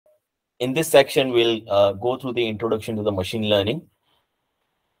In this section, we'll go through the introduction to the machine learning.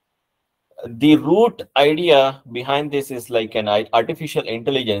 The root idea behind this is like an artificial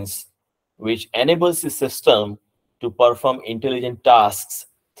intelligence, which enables the system to perform intelligent tasks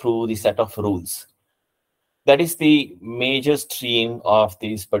through the set of rules. That is the major stream of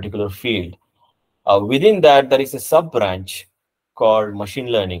this particular field. Within that, there is a sub-branch called machine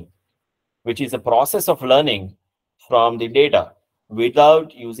learning, which is a process of learning from the data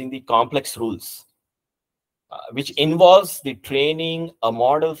without using the complex rules, which involves the training a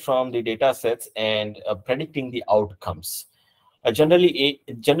model from the data sets and predicting the outcomes. Generally,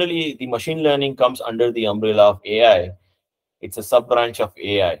 the machine learning comes under the umbrella of AI. It's a sub-branch of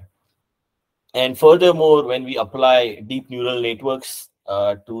AI. And furthermore, when we apply deep neural networks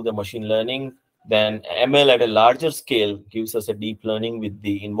to the machine learning, then ML at a larger scale gives us a deep learning with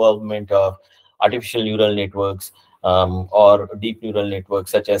the involvement of artificial neural networks or deep neural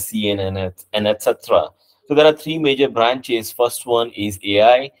networks such as CNN and etc. So there are three major branches. First one is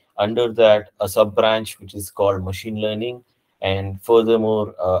AI. Under that, a sub-branch which is called machine learning, and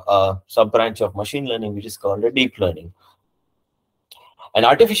furthermore, a sub-branch of machine learning which is called a deep learning. An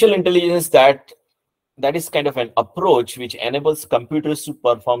artificial intelligence that is kind of an approach which enables computers to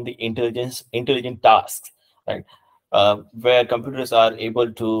perform the intelligent tasks, right? Where computers are able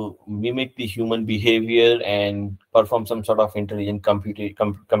to mimic the human behavior and perform some sort of intelligent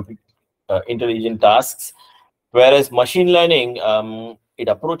intelligent tasks. Whereas machine learning, it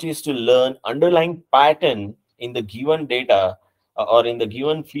approaches to learn underlying pattern in the given data or in the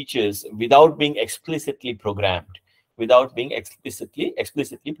given features without being explicitly programmed.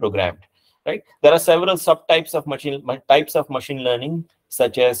 Right? There are several subtypes of machine learning,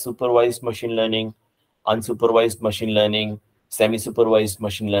 such as supervised machine learning, unsupervised machine learning, semi-supervised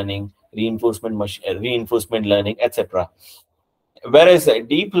machine learning, reinforcement learning, etc. Whereas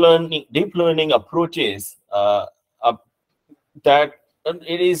deep learning approaches that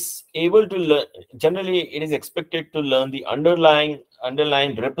it is able to learn. Generally, it is expected to learn the underlying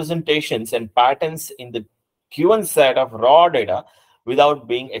representations and patterns in the given set of raw data without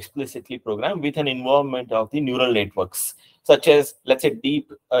being explicitly programmed, with an involvement of the neural networks, such as, let's say,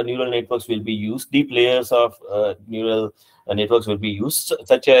 deep neural networks will be used, deep layers of neural networks will be used,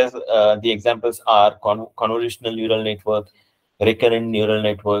 such as the examples are convolutional neural network, recurrent neural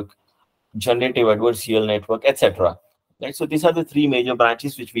network, generative adversarial network, etc. Right? So these are the three major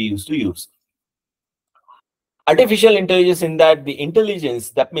branches which we used to use. Artificial intelligence, in that the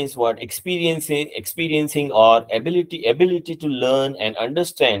intelligence, that means what? Experiencing or ability to learn and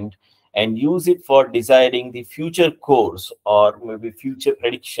understand and use it for deciding the future course or maybe future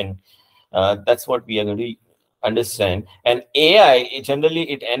prediction. That's what we are going to understand. And AI, generally,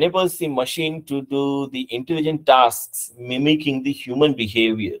 it enables the machine to do the intelligent tasks mimicking the human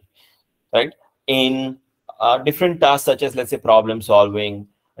behavior, right? In different tasks, such as, let's say, problem solving,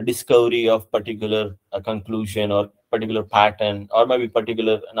 discovery of particular conclusion or particular pattern, or maybe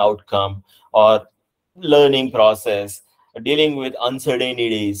particular an outcome, or learning process, dealing with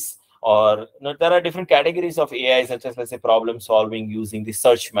uncertainties, or there are different categories of AI, such as, let's say, problem solving using the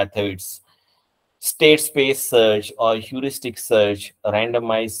search methods, state space search or heuristic search,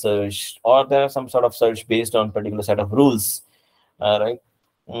 randomized search, or there are some sort of search based on particular set of rules, right?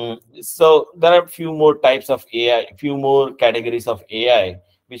 So there are a few more types of AI, few more categories of AI,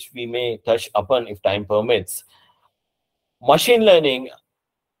 which we may touch upon if time permits. Machine learning,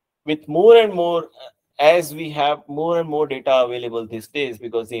 with more and more, as we have more and more data available these days,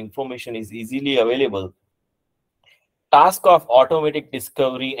 because the information is easily available, task of automatic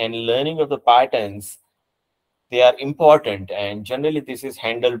discovery and learning of the patterns, they are important, and generally this is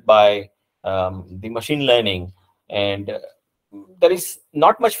handled by the machine learning. And there is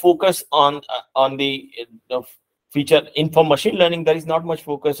not much focus on the feature for machine learning. There is not much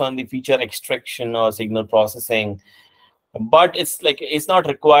focus on the feature extraction or signal processing, but it's not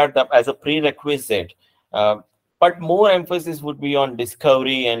required as a prerequisite. But more emphasis would be on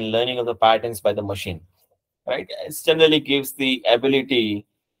discovery and learning of the patterns by the machine, right? It generally gives the ability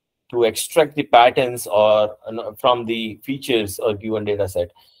to extract the patterns or from the features or given data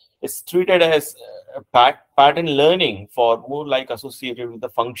set. It's treated as pattern learning, for more like associated with the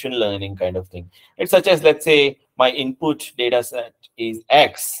function learning kind of thing. It's such as, let's say, my input data set is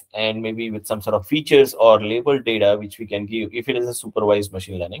X, and maybe with some sort of features or labeled data which we can give if it is a supervised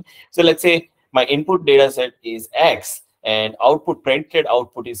machine learning. So let's say my input data set is X and predicted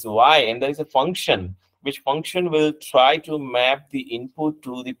output is Y, and there is a function which function will try to map the input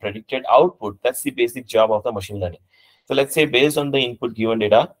to the predicted output. That's the basic job of the machine learning. So let's say, based on the input given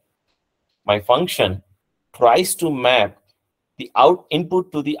data, my function tries to map the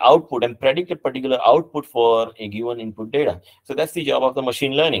input to the output and predict a particular output for a given input data. So that's the job of the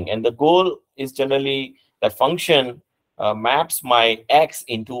machine learning. And the goal is generally that function maps my X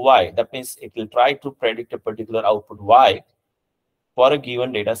into Y. That means it will try to predict a particular output Y for a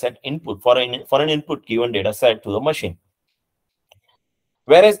given data set input, for an input given data set to the machine.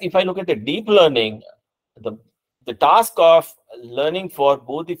 Whereas if I look at the deep learning, the task of learning for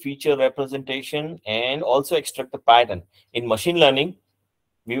both the feature representation and also extract the pattern. In machine learning,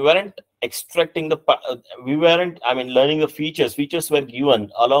 we weren't extracting the, learning the features. Features were given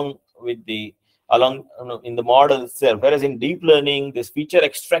along with the, in the model itself. Whereas in deep learning, this feature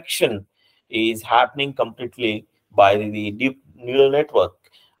extraction is happening completely by the deep neural network,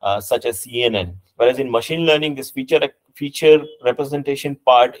 such as CNN. Whereas in machine learning, this feature representation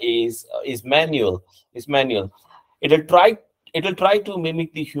part is manual. It'll try to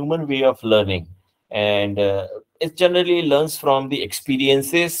mimic the human way of learning, and it generally learns from the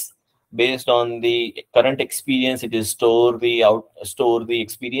experiences. Based on the current experience, it will store the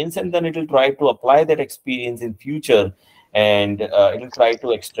experience, and then it will try to apply that experience in future, and it will try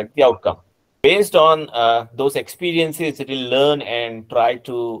to extract the outcome. Based on those experiences, it will learn and try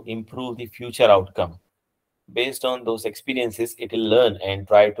to improve the future outcome. Based on those experiences, it will learn and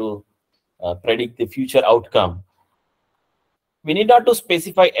try to predict the future outcome. We need not to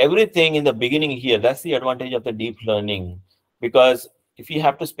specify everything in the beginning here. That's the advantage of the deep learning, because if you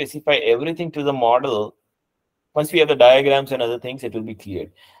have to specify everything to the model, once we have the diagrams and other things, it will be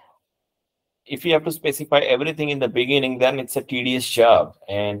cleared. If you have to specify everything in the beginning, then it's a tedious job,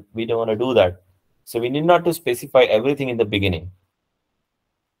 and we don't want to do that. So we need not to specify everything in the beginning.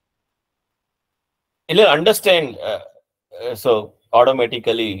 It'll understand so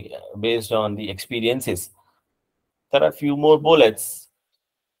automatically based on the experiences. There are a few more bullets.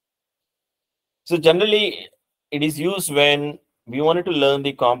 So generally, it is used when we wanted to learn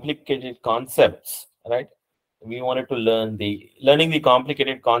the complicated concepts, right? We wanted to learning the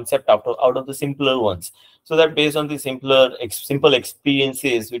complicated concept out of the simpler ones. So that based on the simple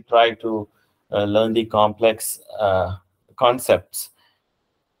experiences, we try to learn the complex concepts.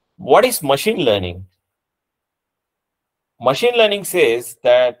 What is machine learning? Machine learning says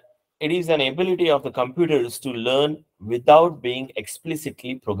that it is an ability of the computers to learn without being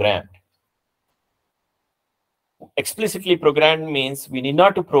explicitly programmed. Explicitly programmed means we need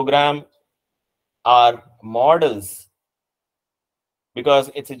not to program our models,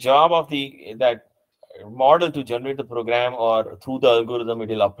 because it's a job of that model to generate the program, or through the algorithm it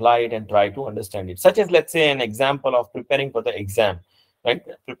will apply it and try to understand it. Such as, let's say, an example of preparing for the exam, right?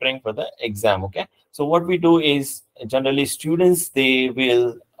 Preparing for the exam. Okay, so what we do is generally students, they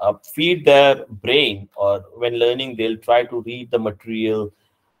will feed their brain, or when learning, they'll try to read the material.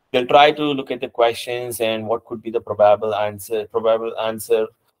 They'll try to look at the questions and what could be the probable answer,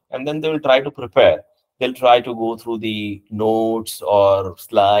 and then they will try to prepare. They'll try to go through the notes or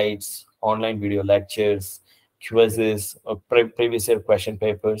slides, online video lectures, quizzes, or previous year question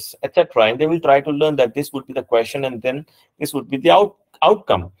papers, etc. And they will try to learn that this would be the question, and then this would be the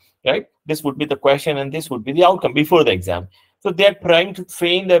outcome, right? This would be the question, and this would be the outcome before the exam. So they're trying to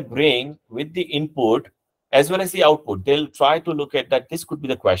train their brain with the input as well as the output. They'll try to look at that this could be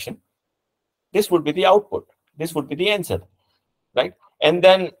the question, this would be the output, this would be the answer, right? And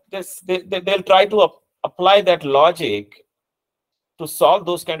then they'll try to apply that logic to solve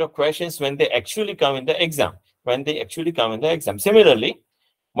those kind of questions when they actually come in the exam. Similarly,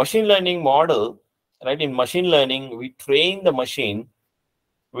 machine learning model, right? In machine learning, we train the machine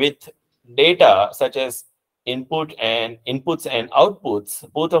with data such as inputs and outputs.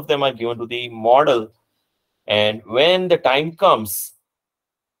 Both of them are given to the model. And when the time comes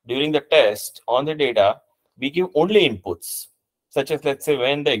during the test on the data, we give only inputs. Such as, let's say,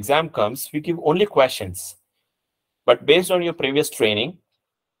 when the exam comes, we give only questions. But based on your previous training,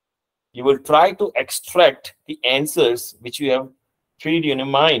 you will try to extract the answers which you have fed in your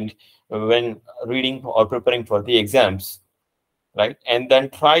mind when reading or preparing for the exams, right? And then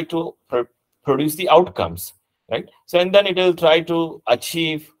try to produce the outcomes, right? So, and then it will try to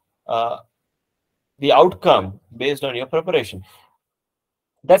achieve the outcome based on your preparation.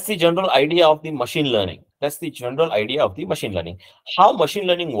 That's the general idea of the machine learning. How machine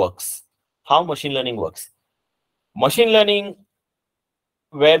learning works? Machine learning,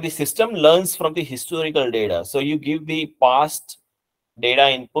 where the system learns from the historical data. So you give the past data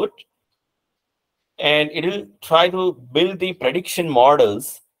input, and it will try to build the prediction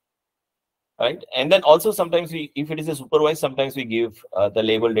models, right? And then also sometimes if it is a supervised, sometimes we give the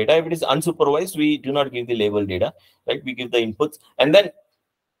label data. If it is unsupervised, we do not give the label data, right? We give the inputs, and then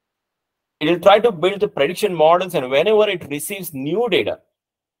It will try to build the prediction models, and whenever it receives new data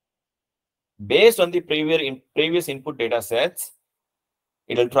based on the previous input data sets,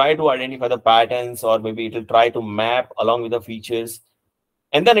 it will try to identify the patterns, or maybe it will try to map along with the features,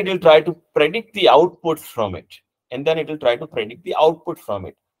 and then it will try to predict the output from it. And then it will try to predict the output from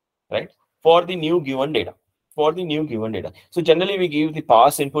it, right? For the new given data. So generally we give the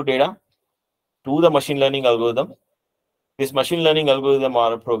past input data to the machine learning algorithm. This machine learning algorithm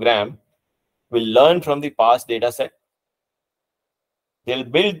or program will learn from the past data set. They'll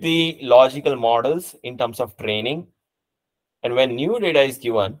build the logical models in terms of training. And when new data is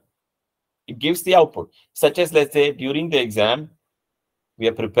given, it gives the output. Such as, let's say, during the exam, we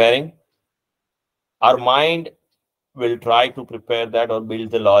are preparing. Our mind will try to prepare that or build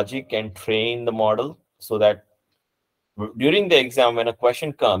the logic and train the model so that during the exam, when a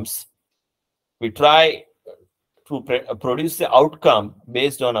question comes, we try to produce the outcome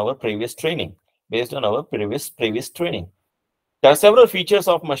based on our previous training, previous training. There are several features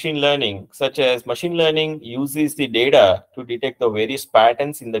of machine learning, such as machine learning uses the data to detect the various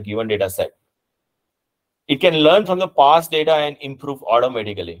patterns in the given data set. It can learn from the past data and improve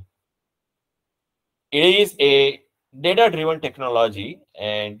automatically. It is a data-driven technology,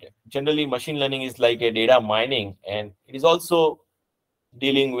 and generally machine learning is like a data mining, and it is also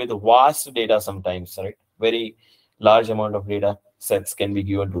dealing with vast data sometimes, right? Very large amount of data sets can be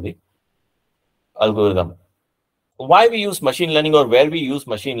given to the algorithm. Why we use machine learning, or where we use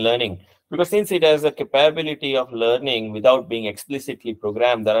machine learning? Because since it has a capability of learning without being explicitly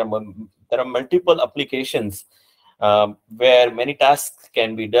programmed, there are multiple applications where many tasks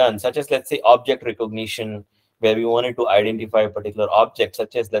can be done, such as, let's say, object recognition, where we wanted to identify a particular object,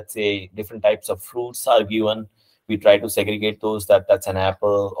 such as, let's say, different types of fruits are given. We try to segregate those, that's an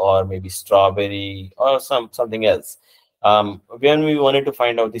apple or maybe strawberry or something else. When we wanted to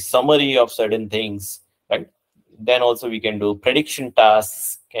find out the summary of certain things, right? Then also we can do prediction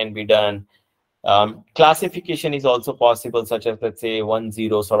tasks can be done. Classification is also possible, such as, let's say,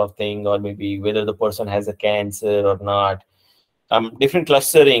 1-0 sort of thing, or maybe whether the person has a cancer or not. Different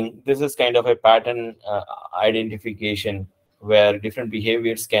clustering, this is kind of a pattern identification where different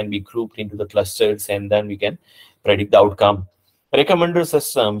behaviors can be grouped into the clusters, and then we can predict the outcome. Recommender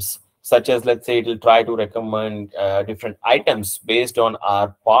systems, such as, let's say, it will try to recommend different items based on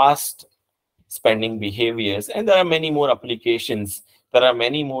our past spending behaviors. And there are many more applications.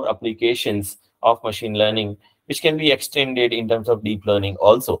 Of machine learning, which can be extended in terms of deep learning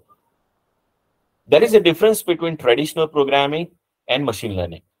also. There is a difference between traditional programming and machine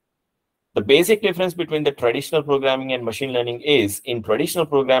learning. The basic difference between the traditional programming and machine learning is, in traditional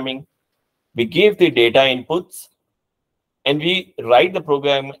programming, we give the data inputs and we write the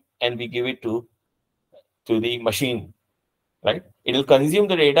program and we give it to the machine, right? It will consume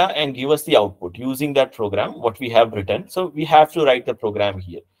the data and give us the output using that program, what we have written. So we have to write the program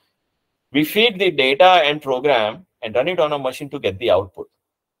here. We feed the data and program and run it on a machine to get the output.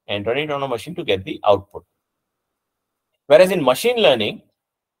 Whereas in machine learning,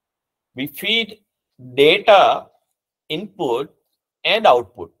 we feed data, input, and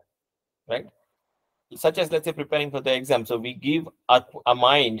output, right? Such as, let's say, preparing for the exam. So we give a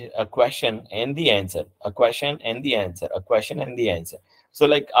mind a question and the answer, a question and the answer, a question and the answer. So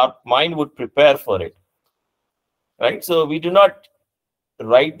like our mind would prepare for it, right? So we do not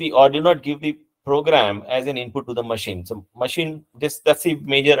write do not give the program as an input to the machine. So that's the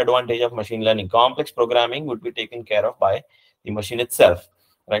major advantage of machine learning. Complex programming would be taken care of by the machine itself,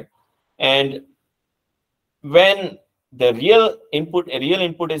 right? And when the real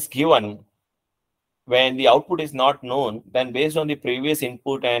input is given, when the output is not known, then based on the previous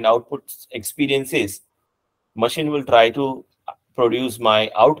input and output experiences, machine will try to produce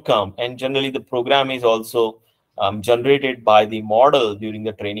my outcome. And generally the program is also generated by the model during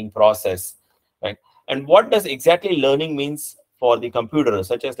the training process, right? And what does exactly learning means for the computer,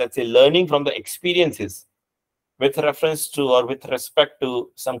 such as, let's say, learning from the experiences with reference to or with respect to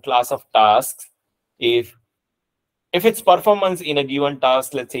some class of tasks. If its performance in a given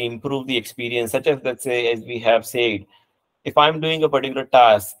task, let's say, improve the experience, such as, let's say, as we have said, if I'm doing a particular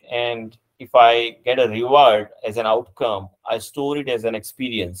task and if I get a reward as an outcome, I store it as an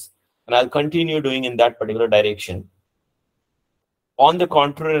experience and I'll continue doing in that particular direction. On the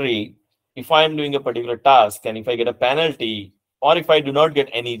contrary, if I'm doing a particular task and if I get a penalty or if I do not get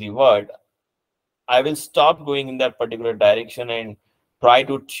any reward, I will stop going in that particular direction and try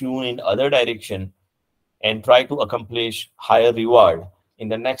to tune in other direction and try to accomplish higher reward in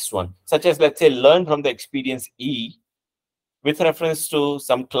the next one. Such as, let's say, learn from the experience E with reference to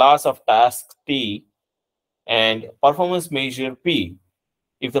some class of task T and performance measure P.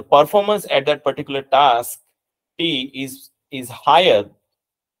 If the performance at that particular task T is higher,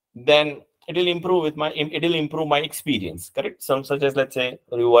 then it will improve my experience, correct? Some such as, let's say,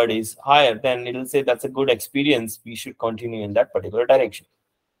 reward is higher, then it will say that's a good experience, we should continue in that particular direction.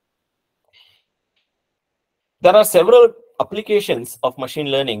 There are several applications of machine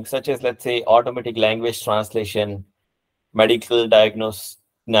learning, such as, let's say, automatic language translation, medical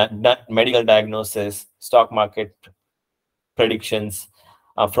medical diagnosis, stock market predictions,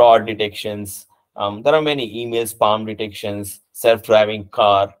 fraud detections. There are many email spam detections, self-driving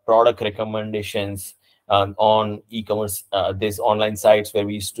car, product recommendations on e-commerce, these online sites where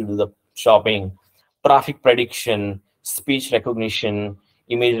we used to do the shopping, traffic prediction, speech recognition,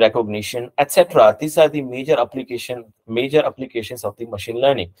 image recognition, etc. These are the major applications of the machine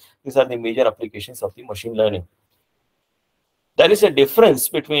learning. These are the major applications of the machine learning. There is a difference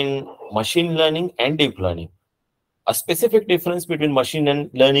between machine learning and deep learning. A specific difference between machine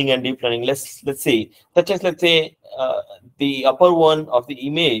learning and deep learning. Let's say, such as, let's say, the upper one of the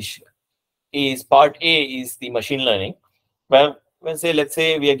image is part A is the machine learning. Well, let's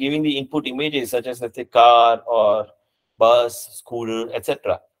say we are giving the input images such as, let's say, car or bus, scooter,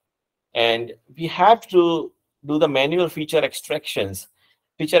 etc. And we have to do the manual feature extractions.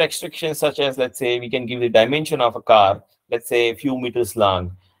 Feature extractions such as, let's say, we can give the dimension of a car, let's say a few meters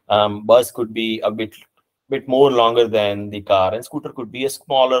long. Bus could be a bit more longer than the car, and scooter could be a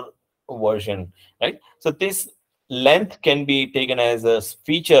smaller version, right? So this length can be taken as a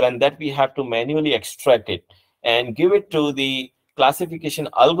feature, and that we have to manually extract it and give it to the classification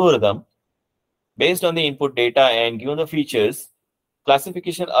algorithm based on the input data. And given the features,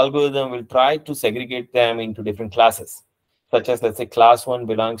 classification algorithm will try to segregate them into different classes, such as, let's say, class 1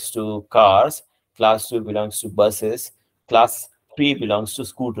 belongs to cars, class 2 belongs to buses, class 3 belongs to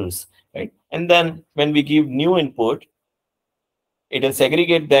scooters, right? And then when we give new input, it will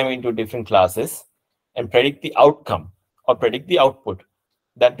segregate them into different classes and predict the outcome or predict the output,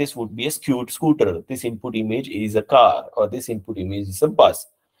 that this would be a scooter, this input image is a car, or this input image is a bus.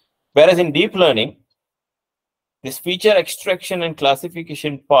 Whereas in deep learning, this feature extraction and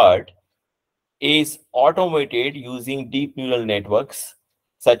classification part is automated using deep neural networks,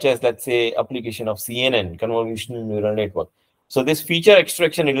 such as, let's say, application of CNN, convolutional neural network. So this feature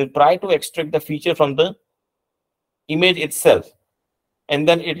extraction, it will try to extract the feature from the image itself, and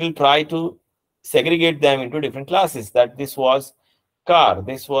then it will try to segregate them into different classes, that this was car,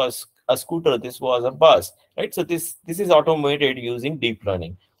 this was a scooter, this was a bus, right? So this is automated using deep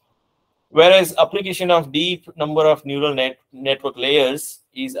learning. Whereas application of deep number of neural network layers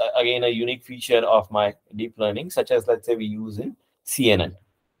is again a unique feature of my deep learning, such as, let's say, we use in CNN.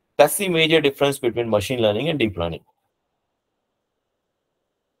 That's the major difference between machine learning and deep learning.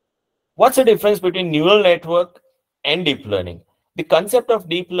 What's the difference between neural network and deep learning? The concept of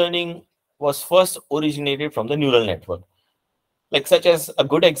deep learning was first originated from the neural network. Like, such as a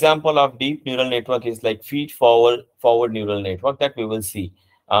good example of deep neural network is like feed forward neural network that we will see.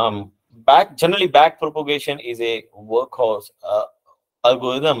 Generally, back propagation is a workhorse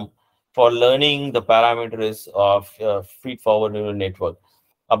algorithm for learning the parameters of feed forward neural network.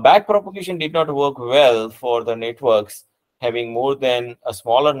 A back propagation did not work well for the networks having more than a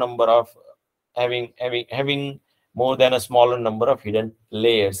smaller number of more than a smaller number of hidden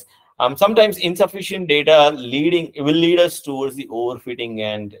layers. Sometimes insufficient data will lead us towards the overfitting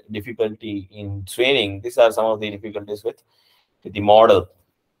and difficulty in training. These are some of the difficulties with the model.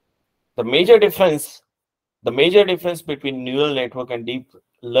 The major difference between neural network and deep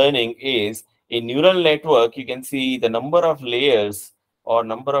learning is, in neural network, you can see the number of layers or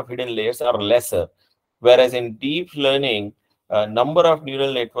number of hidden layers are lesser, whereas in deep learning, number of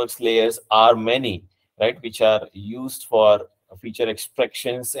neural networks layers are many, right, which are used for feature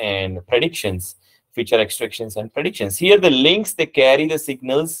extractions and predictions. Here, the links, they carry the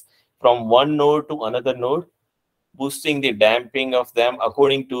signals from one node to another node, boosting the damping of them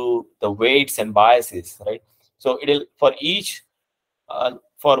according to the weights and biases, right? So it'll, for each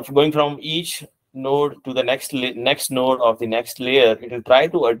for going from each node to the next node of the next layer, it will try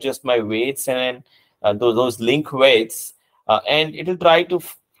to adjust my weights and those link weights, and it will try to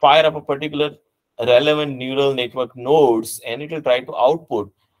fire up a particular relevant neural network nodes, and it will try to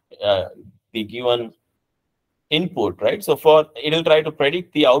output the given input, right? So it will try to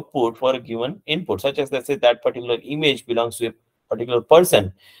predict the output for a given input, such as, let's say, that particular image belongs to a particular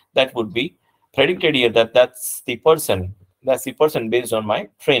person. That would be predicted here, that's the person based on my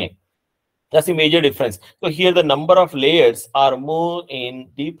training. That's the major difference. So here the number of layers are more in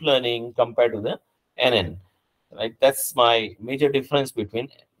deep learning compared to the NN, right? That's my major difference between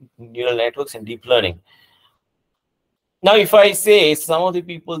neural networks and deep learning. Now, if I say some of the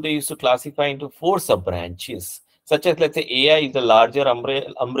people, they used to classify into four sub branches, such as, let's say, AI is a larger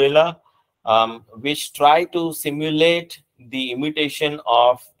umbrella, which try to simulate the imitation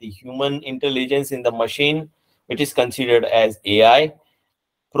of the human intelligence in the machine, which is considered as AI.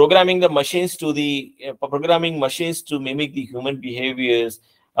 Programming machines to mimic the human behaviors,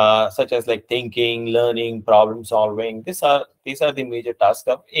 such as like thinking, learning, problem solving. These are the major tasks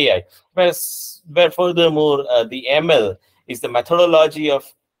of AI. Where furthermore, the ML is the methodology of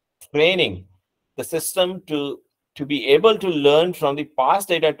training the system to be able to learn from the past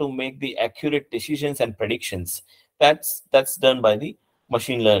data to make the accurate decisions and predictions. That's done by the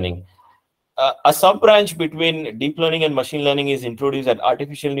machine learning. A sub-branch between deep learning and machine learning is introduced at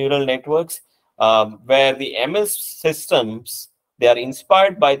artificial neural networks, where the ML systems, they are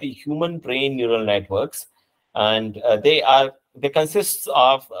inspired by the human brain neural networks, and they consist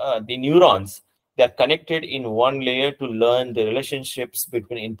of the neurons. They are connected in one layer to learn the relationships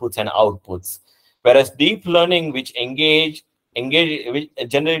between inputs and outputs. Whereas deep learning,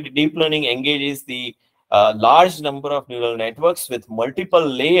 generally deep learning engages the large number of neural networks with multiple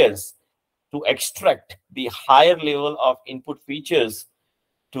layers to extract the higher level of input features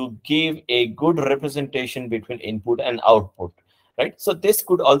to give a good representation between input and output, right? So this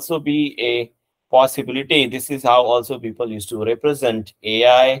could also be a possibility. This is how also people used to represent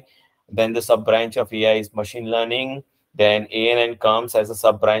AI. Then the sub branch of AI is machine learning. Then ANN comes as a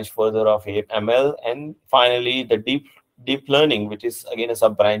sub branch further of ML, and finally the deep learning, which is again a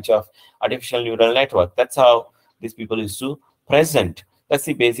sub branch of artificial neural network. That's how these people used to present. That's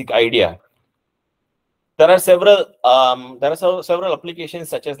the basic idea. There are several applications,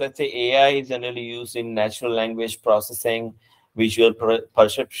 such as, let's say, AI is generally used in natural language processing, visual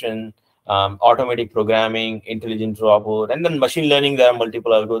perception, automatic programming, intelligent robot, and then machine learning. There are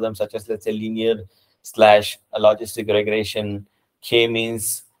multiple algorithms, such as, let's say, linear slash logistic regression,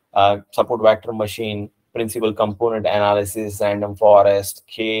 k-means, support vector machine, principal component analysis, random forest,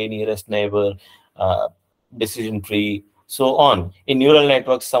 k nearest neighbor, decision tree, so on. In neural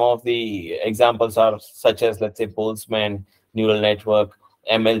networks, some of the examples are such as, let's say, Boltzmann neural network,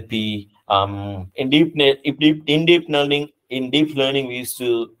 MLP. In deep learning, we used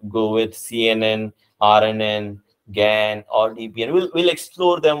to go with CNN, RNN, GAN, or DPN. We'll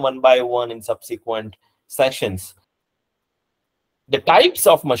explore them one by one in subsequent sessions. The types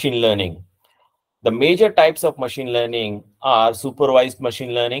of machine learning. The major types of machine learning are supervised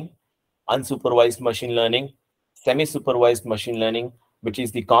machine learning, unsupervised machine learning, semi-supervised machine learning, which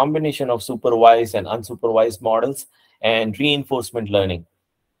is the combination of supervised and unsupervised models, and reinforcement learning.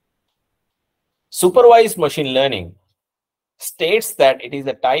 Supervised machine learning states that it is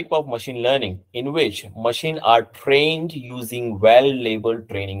a type of machine learning in which machines are trained using well-labeled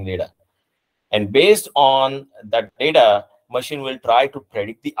training data. And based on that data, machine will try to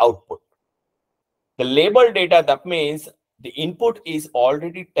predict the output. The labeled data, that means the input is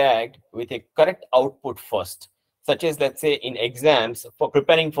already tagged with a correct output first, such as, let's say, in exams, for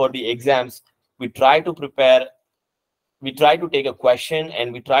preparing for the exams, we try to take a question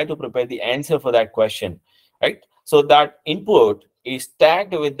and we try to prepare the answer for that question, right? So that input is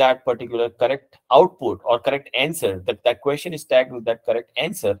tagged with that particular correct output or correct answer, that question is tagged with that correct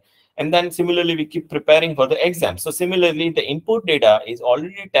answer. And then similarly, we keep preparing for the exam. So similarly, the input data is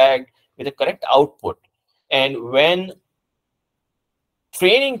already tagged with the correct output. And when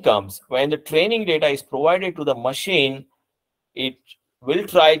training comes, when the training data is provided to the machine, it will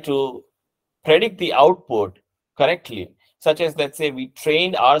try to predict the output correctly, such as, let's say, we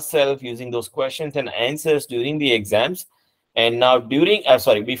trained ourselves using those questions and answers during the exams, and now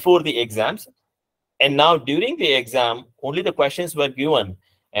before the exams, and now during the exam, only the questions were given,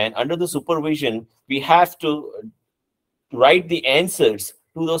 and under the supervision, we have to write the answers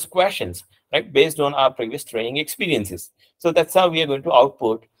to those questions, right, based on our previous training experiences. So that's how we are going to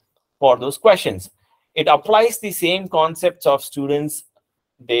output for those questions. It applies the same concepts of students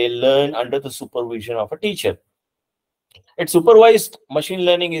they learn under the supervision of a teacher. Its supervised machine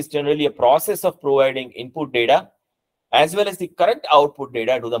learning is generally a process of providing input data as well as the correct output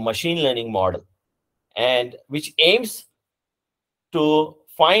data to the machine learning model, and which aims to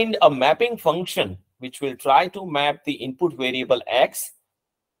find a mapping function which will try to map the input variable X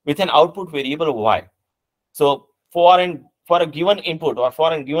with an output variable Y. So for a given input, or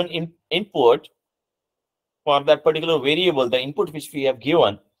for a given input, for that particular variable, the input which we have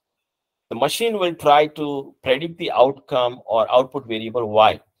given, the machine will try to predict the outcome or output variable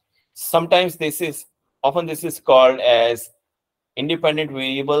Y. Sometimes often this is called as independent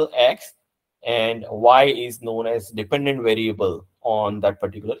variable X, and Y is known as dependent variable on that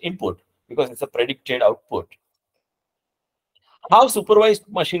particular input because it's a predicted output. how supervised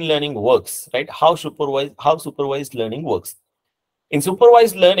machine learning works, right? How supervised learning works. In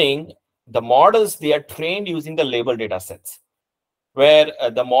supervised learning, the models, they are trained using the label data sets, where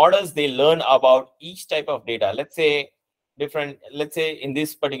the models, they learn about each type of data. Let's say in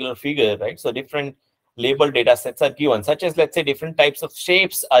this particular figure, right? So different label data sets are given, such as, let's say, different types of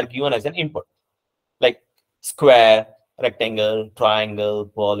shapes are given as an input, like square, rectangle, triangle,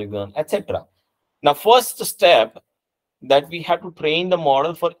 polygon, etc. Now, first step, that we have to train the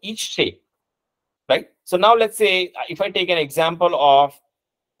model for each shape, right? So now let's say if I take an example of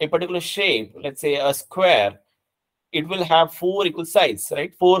a particular shape, let's say a square, it will have four equal sides,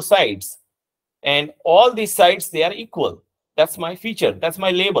 right? Four sides, and all these sides, they are equal. That's my feature, that's my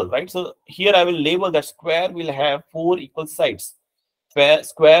label, right? So here I will label that square will have four equal sides.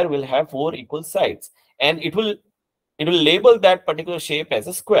 Square will have four equal sides, and it will label that particular shape as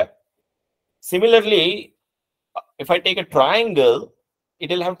a square. Similarly, if I take a triangle, it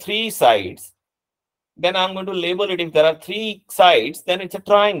will have three sides. Then I'm going to label it. If there are three sides, then it's a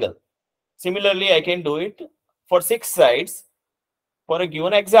triangle. Similarly, I can do it for six sides for a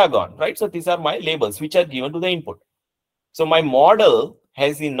given hexagon, right? So these are my labels which are given to the input. So my model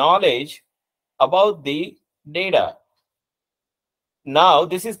has the knowledge about the data. Now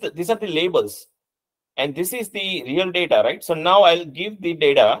these are the labels, and this is the real data, right? So now I'll give the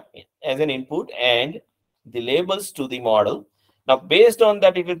data as an input and the labels to the model. Now based on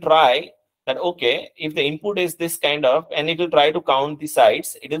that, it will try that, okay, if the input is this kind of, and it will try to count the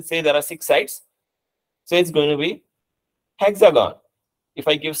sides. It will say there are six sides, so it's going to be hexagon. If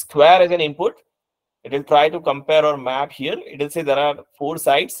I give square as an input, it will try to compare or map here. It will say there are four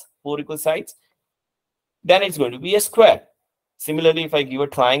sides, four equal sides, then it's going to be a square. Similarly, if I give a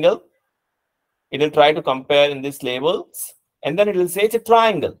triangle, it will try to compare in these labels, and then it will say it's a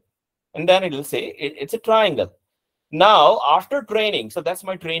triangle, and then it will say it's a triangle. Now after training, so that's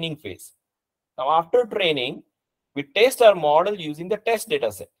my training phase. Now after training, we test our model using the test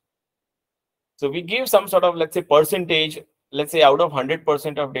data set. So we give some sort of, let's say, percentage. Let's say out of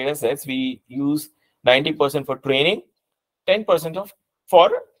 100% of data sets, we use 90% for training, 10%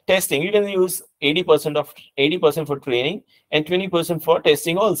 for testing. You can use 80% for training and 20% for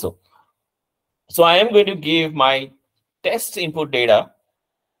testing also. So I am going to give my test input data,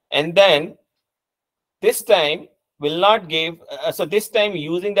 and then this time will not give, so this time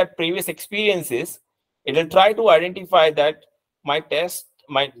using that previous experiences, it will try to identify that my test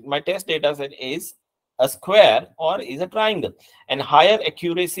data set is a square or is a triangle, and higher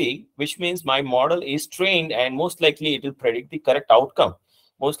accuracy, which means my model is trained, and most likely it will predict the correct outcome.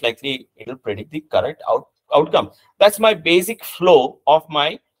 Outcome. That's my basic flow of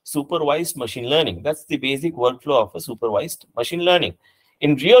my supervised machine learning. That's the basic workflow of a supervised machine learning.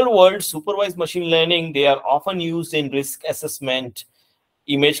 In real world, supervised machine learning, they are often used in risk assessment,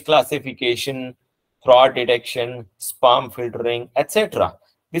 image classification, fraud detection, spam filtering, etc.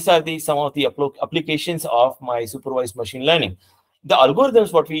 These are some of the applications of my supervised machine learning. The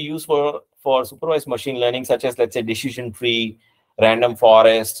algorithms what we use for supervised machine learning, such as, let's say, decision tree, random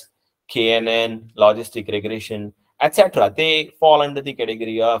forest, KNN, logistic regression, etc., they fall under the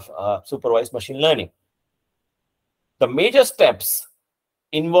category of supervised machine learning. The major steps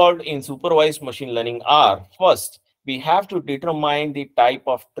involved in supervised machine learning are: first, we have to determine the type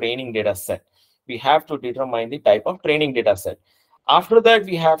of training data set. After that,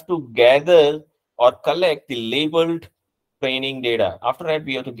 we have to gather or collect the labeled training data. After that,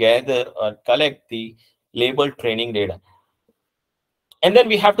 we have to gather or collect the labeled training data. And then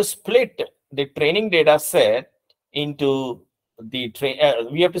we have to split the training data set into we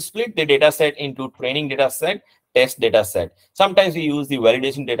have to split the data set into training data set, test data set. Sometimes we use the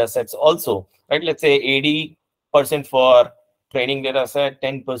validation data sets also, right? Let's say 80% for training data set,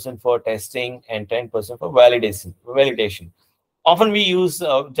 10% for testing, and 10% for validation. Often we use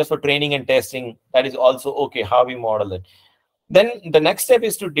just for training and testing. That is also okay, how we model it. Then the next step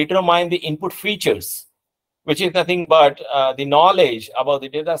is to determine the input features, which is nothing but the knowledge about the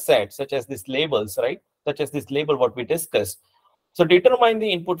data set, such as these labels, right? Such as this label, what we discussed. So determine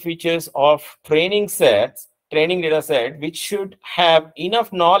the input features of training data set, which should have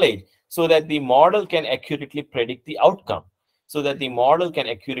enough knowledge so that the model can accurately predict the outcome.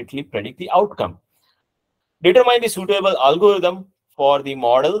 Determine the suitable algorithm for the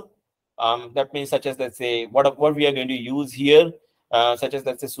model. That means, such as, let's say, what we are going to use here, such as,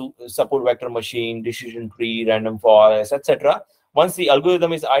 let's say, support vector machine, decision tree, random forest, etc. Once the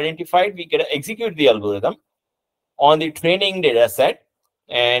algorithm is identified, we can execute the algorithm on the training data set,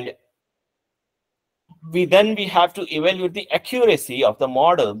 and we have to evaluate the accuracy of the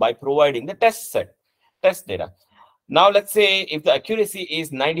model by providing the test data. Now, let's say if the accuracy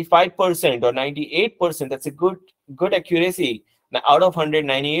is 95% or 98%, that's a good accuracy. Now, out of 100,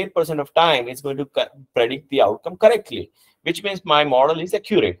 98% of time, it's going to predict the outcome correctly, which means my model is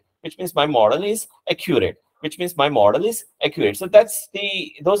accurate, which means my model is accurate, which means my model is accurate. So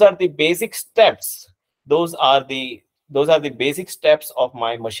those are the basic steps. Those are the basic steps of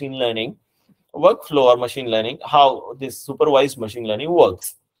my machine learning workflow or machine learning, how this supervised machine learning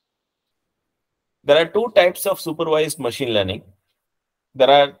works. There are two types of supervised machine learning. There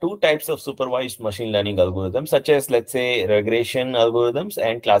are two types of supervised machine learning algorithms, such as, let's say, regression algorithms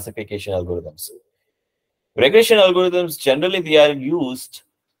and classification algorithms. Regression algorithms, generally, they are used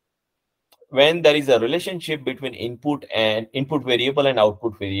when there is a relationship between input variable and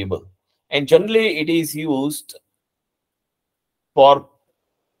output variable. And generally, it is used for,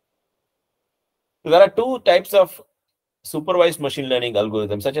 there are two types of supervised machine learning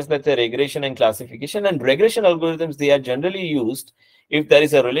algorithms, such as, let's say, regression and classification. And regression algorithms, they are generally used if there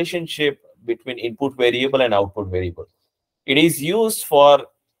is a relationship between input variable and output variable. It is used for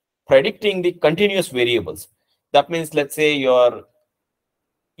predicting the continuous variables. That means, let's say, your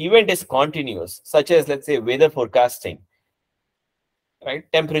event is continuous, such as, let's say, weather forecasting, right?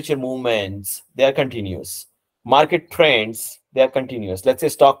 Temperature movements, they are continuous. Market trends, they are continuous. Let's say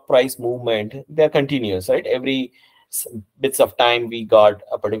stock price movement, they are continuous, right? Every bits of time we got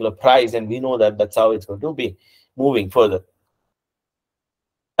a particular price, and we know that that's how it's going to be moving further.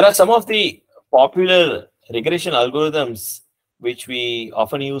 There are some of the popular regression algorithms which we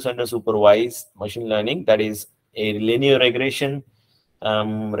often use under supervised machine learning. That is a linear regression,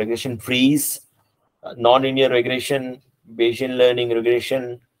 regression trees, nonlinear regression, Bayesian learning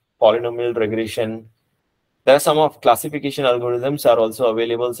regression, polynomial regression. There are some of classification algorithms are also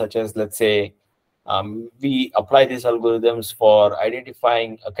available, such as, let's say, we apply these algorithms for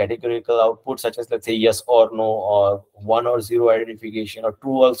identifying a categorical output, such as, let's say, yes or no, or 1 or 0 identification, or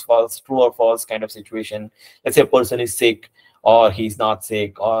true or false kind of situation. Let's say a person is sick or he's not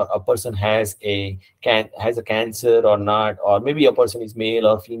sick, or a person has a cancer or not, or maybe a person is male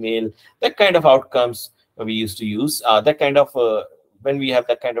or female. That kind of outcomes we used to use. When we have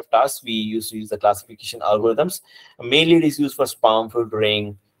that kind of task, we used to use the classification algorithms. Mainly, it is used for spam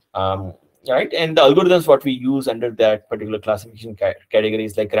filtering. Right, and the algorithms what we use under that particular classification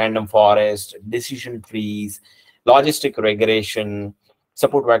categories, like random forest, decision trees, logistic regression,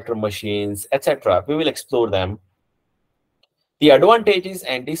 support vector machines, etc. We will explore them. The advantages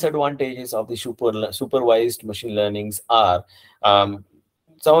and disadvantages of the supervised machine learnings are, some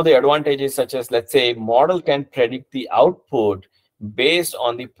of the advantages, such as, let's say, model can predict the output based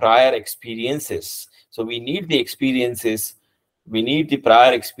on the prior experiences. So we need the experiences. We need the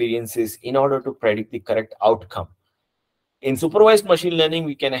prior experiences in order to predict the correct outcome. In supervised machine learning,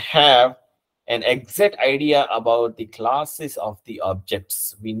 we can have an exact idea about the classes of the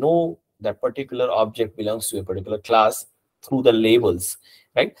objects. We know that particular object belongs to a particular class through the labels,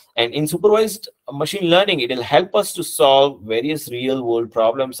 right? And in supervised machine learning, it will help us to solve various real-world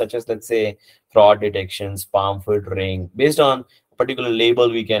problems, such as, let's say, fraud detection, spam filtering. Based on a particular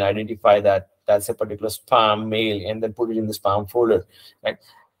label, we can identify that that's a particular spam mail and then put it in the spam folder, right?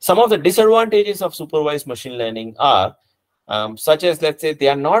 Some of the disadvantages of supervised machine learning are such as, let's say, they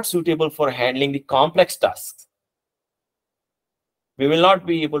are not suitable for handling the complex tasks. We will not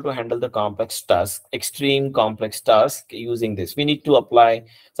be able to handle the complex tasks, extreme complex tasks using this. We need to apply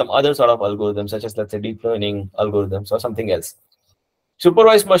some other sort of algorithms, such as, let's say, deep learning algorithms or something else.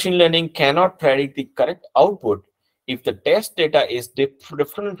 Supervised machine learning cannot predict the correct output if the test data is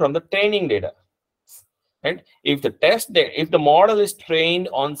different from the training data. Right? If the model is trained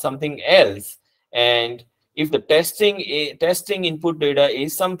on something else, and if the testing input data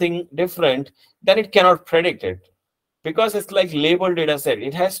is something different, then it cannot predict it, because it's like labeled data set.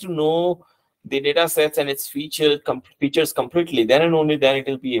 It has to know the data sets and its features completely. Then and only then it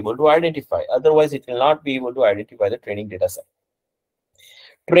will be able to identify. Otherwise, it will not be able to identify the training data set.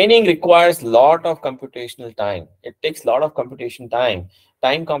 Training requires a lot of computational time. It takes a lot of computation time.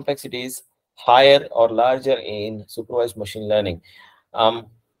 Time complexity is higher or larger in supervised machine learning.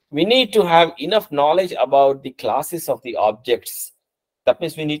 We need to have enough knowledge about the classes of the objects. That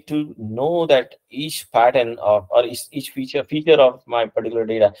means we need to know that each pattern or each feature of my particular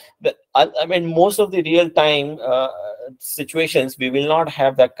data. I mean, most of the real-time situations, we will not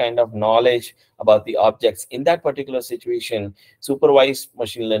have that kind of knowledge about the objects. In that particular situation, supervised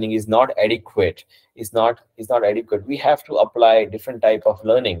machine learning is not adequate. Is not adequate. We have to apply different type of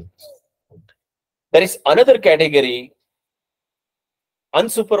learning. There is another category,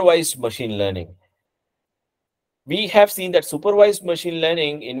 unsupervised machine learning. We have seen that supervised machine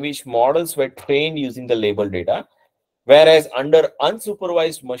learning, in which models were trained using the label data, Whereas under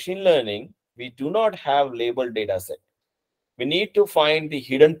unsupervised machine learning, we do not have labeled data set. We need to find the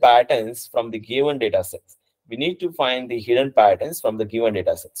hidden patterns from the given data sets. We need to find the hidden patterns from the given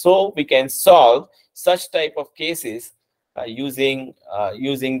data set. So we can solve such type of cases using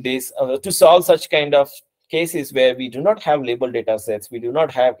this to solve such kind of cases where we do not have labeled data sets, we do not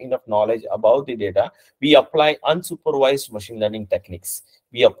have enough knowledge about the data. We apply unsupervised machine learning techniques.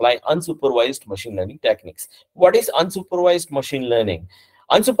 We apply unsupervised machine learning techniques. What is unsupervised machine learning?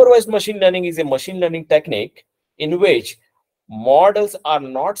 Unsupervised machine learning is a machine learning technique in which models are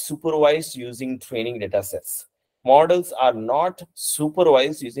not supervised using training data sets. Models are not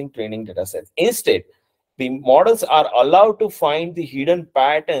supervised using training data sets. Instead, the models are allowed to find the hidden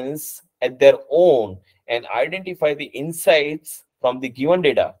patterns at their own and identify the insights from the given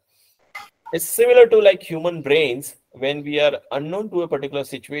data. It's similar to like human brains. When we are unknown to a particular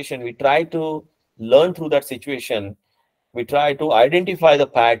situation, we try to learn through that situation. We try to identify the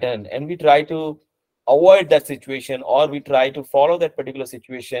pattern and we try to avoid that situation, or we try to follow that particular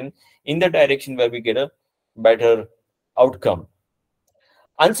situation in the direction where we get a better outcome.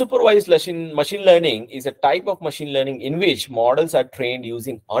 Unsupervised machine learning is a type of machine learning in which models are trained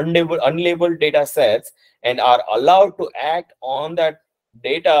using unlabeled data sets and are allowed to act on that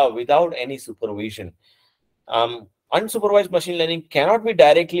data without any supervision. Unsupervised machine learning cannot be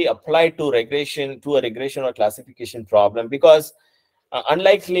directly applied to a regression or classification problem, because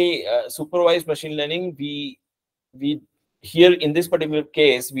unlikely supervised machine learning, we here in this particular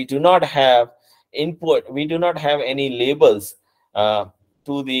case, we do not have input, we do not have any labels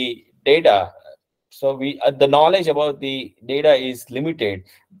to the data. So the knowledge about the data is limited.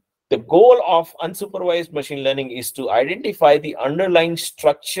 The goal of unsupervised machine learning is to identify the underlying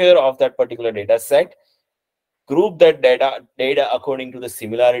structure of that particular data set, group that data according to the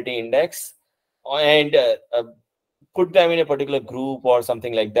similarity index, and put them in a particular group or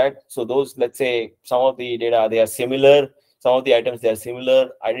something like that. So those, let's say some of the data, they are similar, some of the items, they are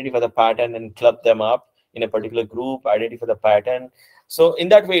similar, identify the pattern and club them up in a particular group, identify the pattern. So in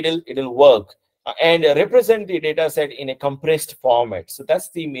that way, it'll work and represent the data set in a compressed format. So that's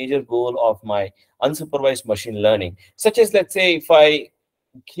the major goal of my unsupervised machine learning. Such as, let's say, if I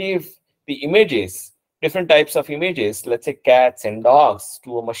give the images, different types of images, let's say cats and dogs,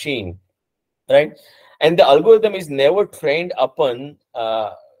 to a machine, right? And the algorithm is never trained upon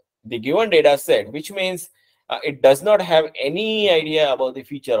the given data set, which means it does not have any idea about the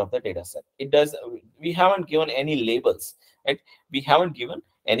feature of the data set. We haven't given any labels, right? We haven't given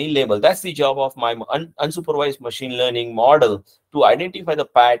any label. That's the job of my unsupervised machine learning model, to identify the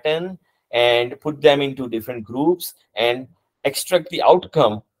pattern and put them into different groups and extract the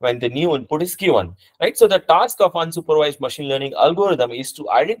outcome when the new input is given, right? So the task of unsupervised machine learning algorithm is to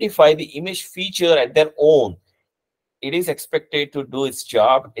identify the image feature at their own. It is expected to do its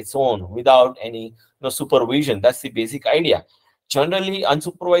job its own without any supervision. That's the basic idea. Generally,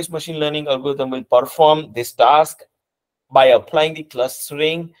 unsupervised machine learning algorithm will perform this task by applying the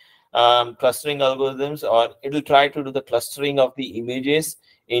clustering algorithms, or it will try to do the clustering of the images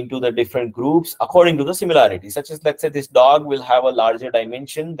into the different groups according to the similarity. Such as, let's say, this dog will have a larger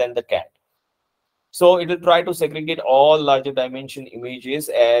dimension than the cat. So it will try to segregate all larger dimension images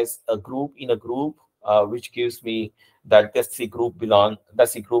as a group in a group, which gives me that that's the group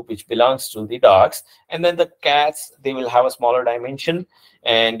which belongs to the dogs. And then the cats, they will have a smaller dimension,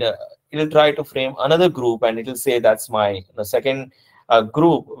 and it will try to frame another group, and it will say that's my second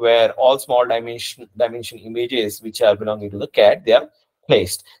group, where all small dimension images which are belonging to the cat, they are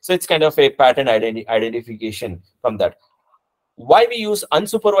placed. So it's kind of a pattern identification from that. Why we use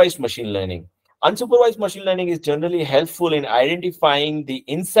unsupervised machine learning? Unsupervised machine learning is generally helpful in identifying the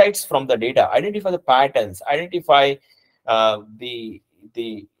insights from the data, identify the patterns, identify the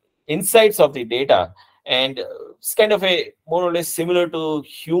insights of the data. And it's kind of a more or less similar to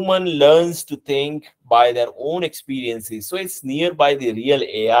human learns to think by their own experiences. So it's nearby the real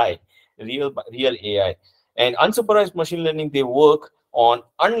AI. And unsupervised machine learning, they work on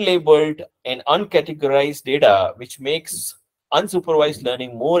unlabeled and uncategorized data, which makes unsupervised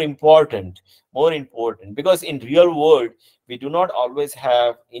learning more important, because in real world, we do not always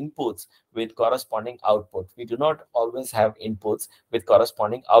have inputs with corresponding output. We do not always have inputs with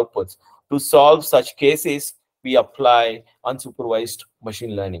corresponding outputs. To solve such cases, we apply unsupervised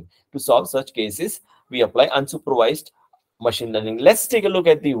machine learning. To solve such cases, we apply unsupervised machine learning. Let's take a look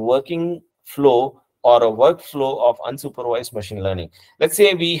at the working flow or a workflow of unsupervised machine learning. Let's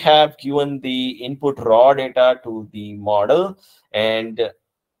say we have given the input raw data to the model, and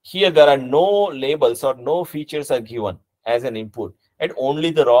here there are no labels or no features are given as an input, and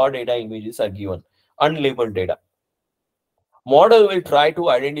only the raw data images are given, unlabeled data. Model will try to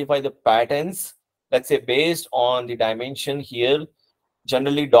identify the patterns, let's say based on the dimension here.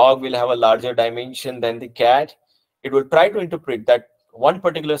 Generally, dog will have a larger dimension than the cat. It will try to interpret that one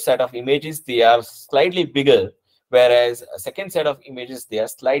particular set of images, they are slightly bigger, whereas a second set of images, they are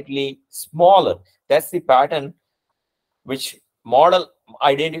slightly smaller. That's the pattern which model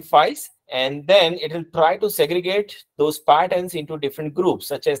identifies, and then it will try to segregate those patterns into different groups,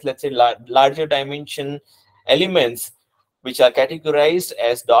 such as, let's say, larger dimension elements, which are categorized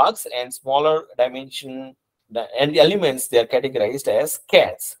as dogs, and smaller dimension and elements, they are categorized as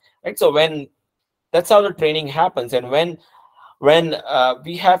cats, right? So when that's how the training happens. And when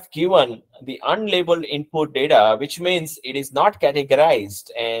we have given the unlabeled input data, which means it is not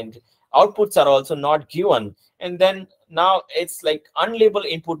categorized, and outputs are also not given, and then now it's like unlabeled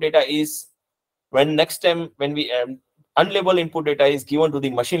input data is when next time when we unlabeled input data is given to the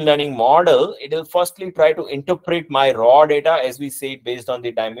machine learning model, it will firstly try to interpret my raw data, as we said, based on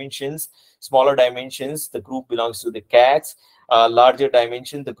the dimensions. Smaller dimensions, the group belongs to the cats. Larger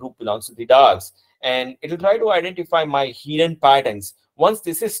dimension, the group belongs to the dogs. And it will try to identify my hidden patterns. Once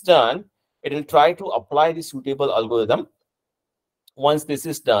this is done, it will try to apply the suitable algorithm. Once this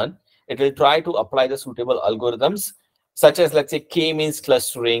is done, it will try to apply the suitable algorithms, such as, let's say, k-means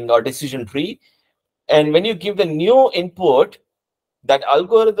clustering or decision tree. And when you give the new input, that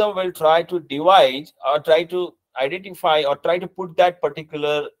algorithm will try to divide or try to identify or try to put that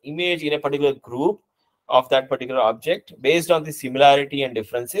particular image in a particular group of that particular object based on the similarity and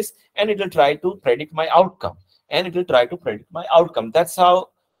differences, and it will try to predict my outcome. That's how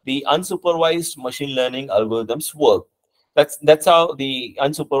the unsupervised machine learning algorithms work. That's how the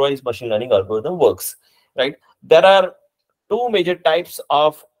unsupervised machine learning algorithm works, right? There are two major types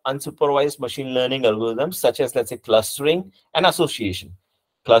of unsupervised machine learning algorithms, such as, let's say, clustering and association.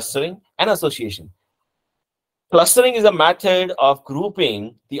 Clustering is a method of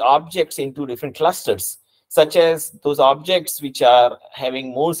grouping the objects into different clusters, such as those objects which are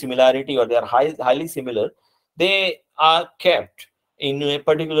having more similarity or they are highly similar. They are kept in a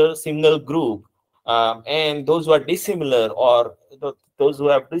particular single group, and those who are dissimilar or those who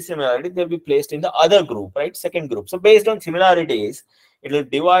have dissimilarity, they'll be placed in the other group, right? Second group. So based on similarities, it will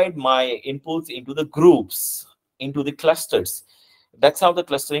divide my inputs into the groups, into the clusters. That's how the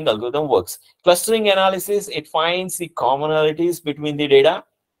clustering algorithm works. Clustering analysis, it finds the commonalities between the data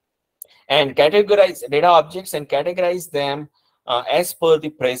and categorize data objects and categorize them as per the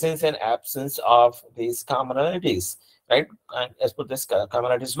presence and absence of these commonalities, right? And as per this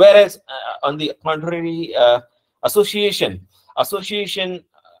commonalities. Whereas on the contrary, association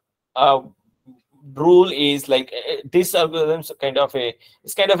rule is like this algorithm's kind of a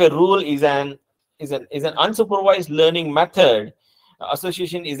rule is an unsupervised learning method.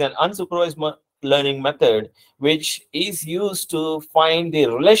 Association is an unsupervised learning method which is used to find the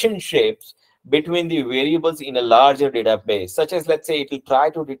relationships between the variables in a larger database, such as, let's say, it will try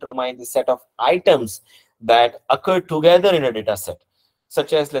to determine the set of items that occur together in a data set,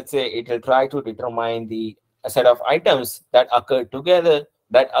 such as, let's say, it will try to determine the set of items that occurs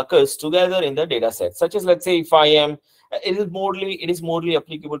together in the data set, such as, let's say, if I am it is morely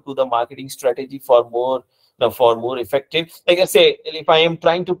applicable to the marketing strategy for more effective. Like I say, if I am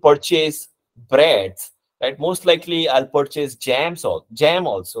trying to purchase breads, right, most likely I'll purchase jam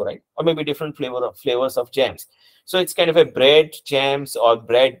also, right, or maybe different flavors of jams. So it's kind of a bread jams or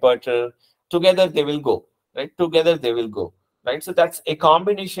bread butter, together they will go, right? So that's a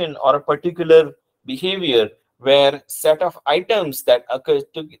combination or a particular behavior where set of items that occur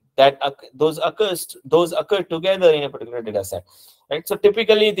together in a particular data set, right? So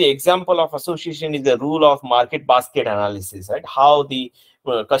typically the example of association is the rule of market basket analysis, right? How the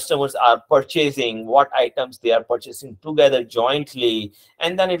customers are purchasing, what items they are purchasing together jointly,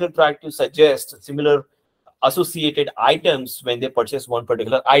 and then it will try to suggest similar associated items when they purchase one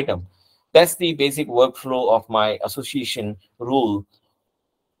particular item. That's the basic workflow of my association rule.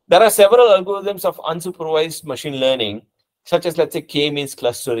 There are several algorithms of unsupervised machine learning, such as, let's say, k-means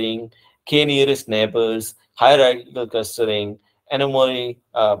clustering, k-nearest neighbors, hierarchical clustering, anomaly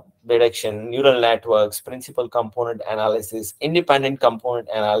detection, neural networks, principal component analysis, independent component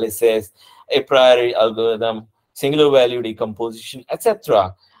analysis, a priori algorithm, singular value decomposition,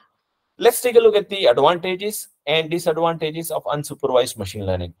 etc. Let's take a look at the advantages and disadvantages of unsupervised machine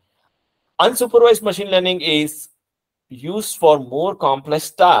learning. Unsupervised machine learning is used for more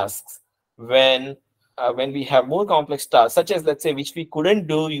complex tasks when we have more complex tasks, such as, let's say, which we couldn't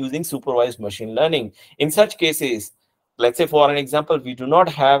do using supervised machine learning. In such cases, let's say, for an example, we do not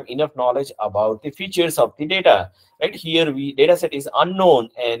have enough knowledge about the features of the data, right? Here data set is unknown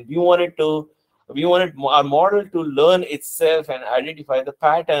and we wanted to We wanted our model to learn itself and identify the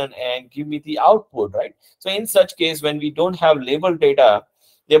pattern and give me the output, right? So in such case, when we don't have label data,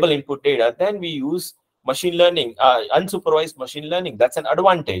 label input data, then we use machine learning, unsupervised machine learning. That's an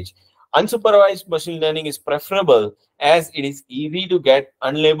advantage. Unsupervised machine learning is preferable as it is easy to get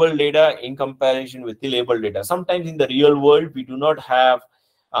unlabeled data in comparison with the labeled data. Sometimes in the real world, we do not have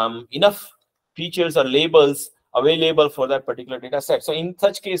enough features or labels available for that particular data set. So in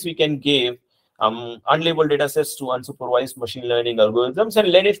such case, we can give unlabeled data sets to unsupervised machine learning algorithms and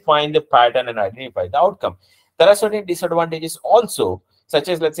let it find the pattern and identify the outcome. There are certain disadvantages also, such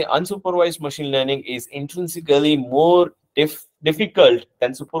as, let's say, unsupervised machine learning is intrinsically more difficult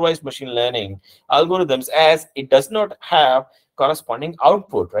than supervised machine learning algorithms, as it does not have corresponding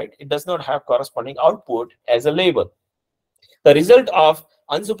output, right? It does not have corresponding output as a label. The result of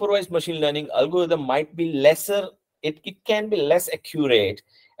unsupervised machine learning algorithm might be lesser, it can be less accurate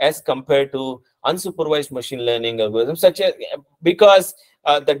as compared to unsupervised machine learning algorithms, such as because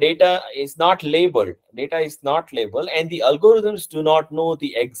the data is not labeled. Data is not labeled, and the algorithms do not know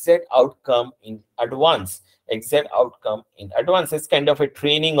the exact outcome in advance. Exact outcome in advance. It's kind of a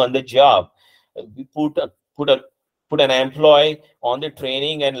training on the job. We put an employee on the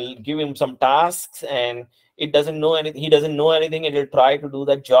training and give him some tasks, and it doesn't know anything. He doesn't know anything, and he'll try to do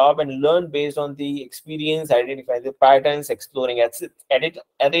that job and learn based on the experience, identify the patterns, exploring at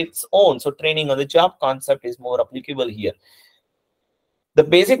its own. So training on the job concept is more applicable here. The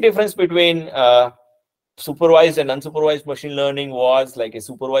basic difference between supervised and unsupervised machine learning was like a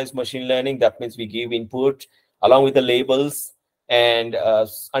supervised machine learning. That means we give input along with the labels, and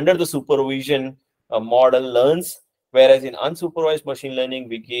under the supervision, a model learns. Whereas in unsupervised machine learning,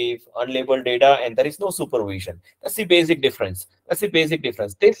 we give unlabeled data and there is no supervision. That's the basic difference. That's the basic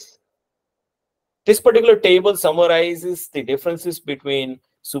difference. This particular table summarizes the differences between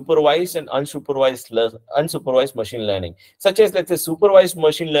supervised and unsupervised machine learning, such as, let's say, supervised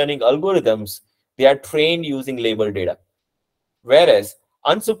machine learning algorithms, they are trained using labeled data, whereas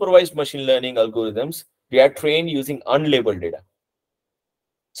unsupervised machine learning algorithms, they are trained using unlabeled data.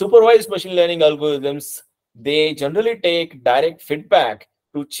 Supervised machine learning algorithms, they generally take direct feedback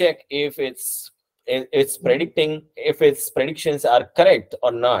to check if its predictions are correct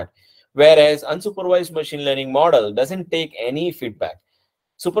or not, whereas unsupervised machine learning model doesn't take any feedback.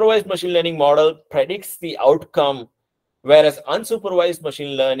 Supervised machine learning model predicts the outcome, whereas unsupervised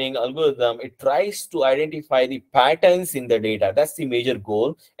machine learning algorithm, it tries to identify the patterns in the data. That's the major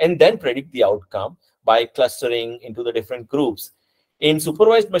goal, and then predict the outcome by clustering into the different groups. In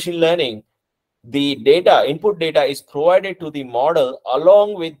supervised machine learning, the input data is provided to the model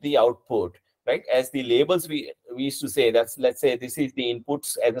along with the output, right? As the labels we used to say, that's, let's say, this is the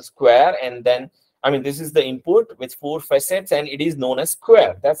inputs as a square, and then, I mean, this is the input with 4 facets and it is known as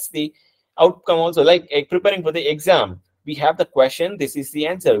square. That's the outcome also. Like preparing for the exam, we have the question, this is the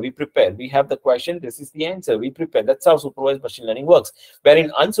answer, we prepare. We have the question, this is the answer, we prepare. That's how supervised machine learning works. Where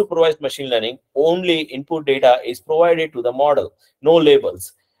in unsupervised machine learning, only input data is provided to the model, no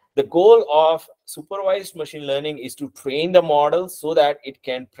labels. The goal of supervised machine learning is to train the model so that it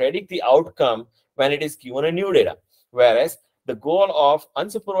can predict the outcome when it is given a new data. Whereas the goal of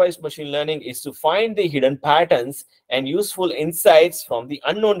unsupervised machine learning is to find the hidden patterns and useful insights from the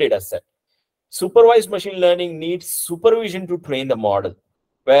unknown data set. Supervised machine learning needs supervision to train the model,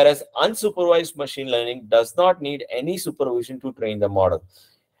 whereas unsupervised machine learning does not need any supervision to train the model.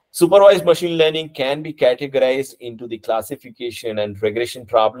 Supervised machine learning can be categorized into the classification and regression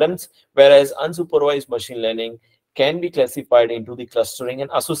problems, whereas unsupervised machine learning can be classified into the clustering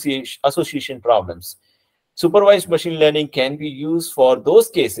and association problems. Supervised machine learning can be used for those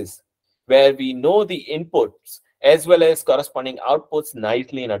cases where we know the inputs as well as corresponding outputs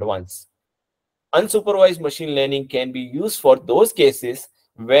nicely in advance. Unsupervised machine learning can be used for those cases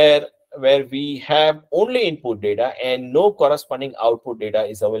where we have only input data and no corresponding output data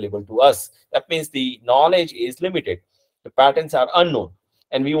is available to us. That means the knowledge is limited. The patterns are unknown,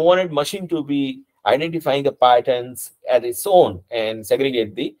 and we wanted machine to be identifying the patterns at its own and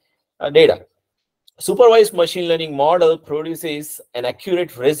segregate the data. Supervised machine learning model produces an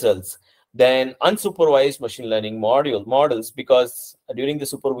accurate results than unsupervised machine learning models, because during the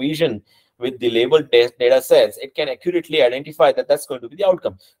supervision with the labeled data sets, it can accurately identify that that's going to be the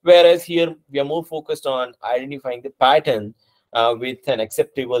outcome. Whereas here we are more focused on identifying the pattern with an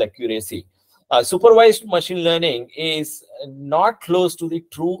acceptable accuracy. Supervised machine learning is not close to the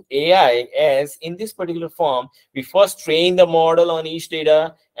true AI, as in this particular form, we first train the model on each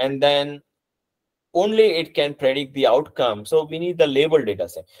data and then only it can predict the outcome. So we need the labeled data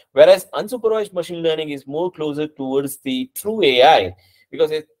set. Whereas unsupervised machine learning is more closer towards the true AI, because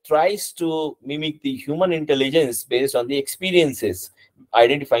it tries to mimic the human intelligence based on the experiences,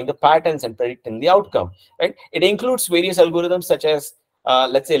 identifying the patterns and predicting the outcome, right? It includes various algorithms such as,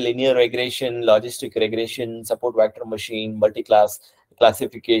 let's say, linear regression, logistic regression, support vector machine, multi-class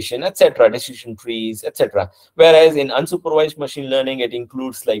classification, etc., decision trees, etc. Whereas in unsupervised machine learning, it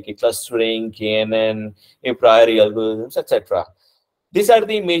includes like a clustering, KNN, a priori algorithms, etc. These are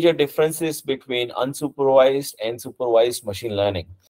the major differences between unsupervised and supervised machine learning.